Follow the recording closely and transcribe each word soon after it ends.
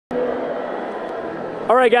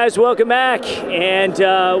All right, guys, welcome back. And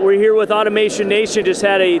we're here with Automation Nation. Just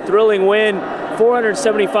had a thrilling win,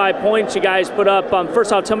 475 points you guys put up.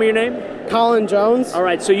 First off, tell me your name. Colin Jones. All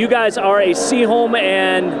right, so you guys are a Seaholm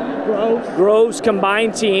and Groves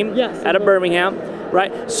combined team out of Birmingham,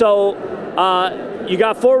 right? So you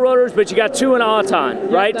got 4 rotors, but you got 2 in Auton,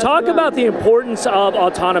 right? Talk about the importance of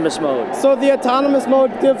autonomous mode. So the autonomous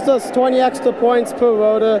mode gives us 20 extra points per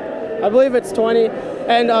rotor. I believe it's 20.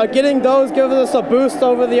 And getting those gives us a boost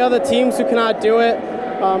over the other teams who cannot do it.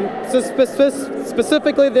 So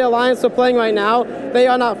specifically the Alliance we're playing right now, they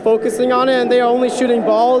are not focusing on it and they are only shooting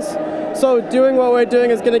balls. So doing what we're doing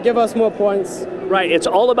is going to give us more points. Right, it's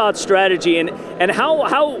all about strategy. And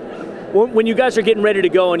how when you guys are getting ready to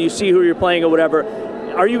go and you see who you're playing or whatever,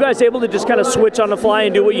 are you guys able to just kind of switch on the fly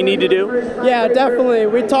and do what you need to do? Yeah, definitely.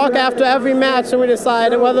 We talk after every match and we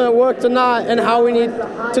decide whether it worked or not and how we need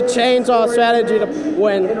to change our strategy to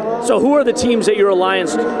win. So who are the teams that you're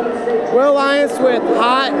allianced? We're allianced with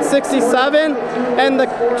Hot 67 and the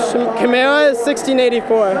Chimera is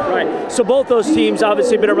 1684. Right. So both those teams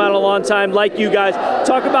obviously been around a long time, like you guys.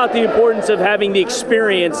 Talk about the importance of having the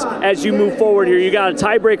experience as you move forward here. You got a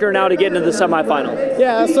tiebreaker now to get into the semifinal.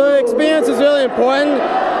 Yeah, so experience is really important.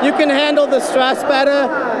 You can handle the stress better.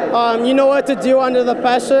 You know what to do under the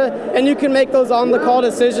pressure, and you can make those on-the-call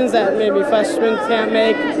decisions that maybe freshmen can't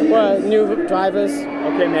make or new drivers.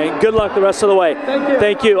 Okay, man. Good luck the rest of the way. Thank you.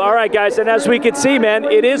 Thank you. All right, guys. And as we can see, man,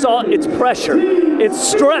 it's pressure. It's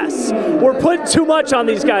stress. We're putting too much on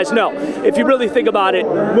these guys. No. If you really think about it,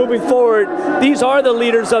 moving forward, these are the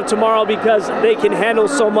leaders of tomorrow because they can handle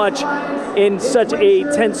so much in such a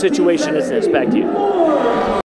tense situation as this. Back to you.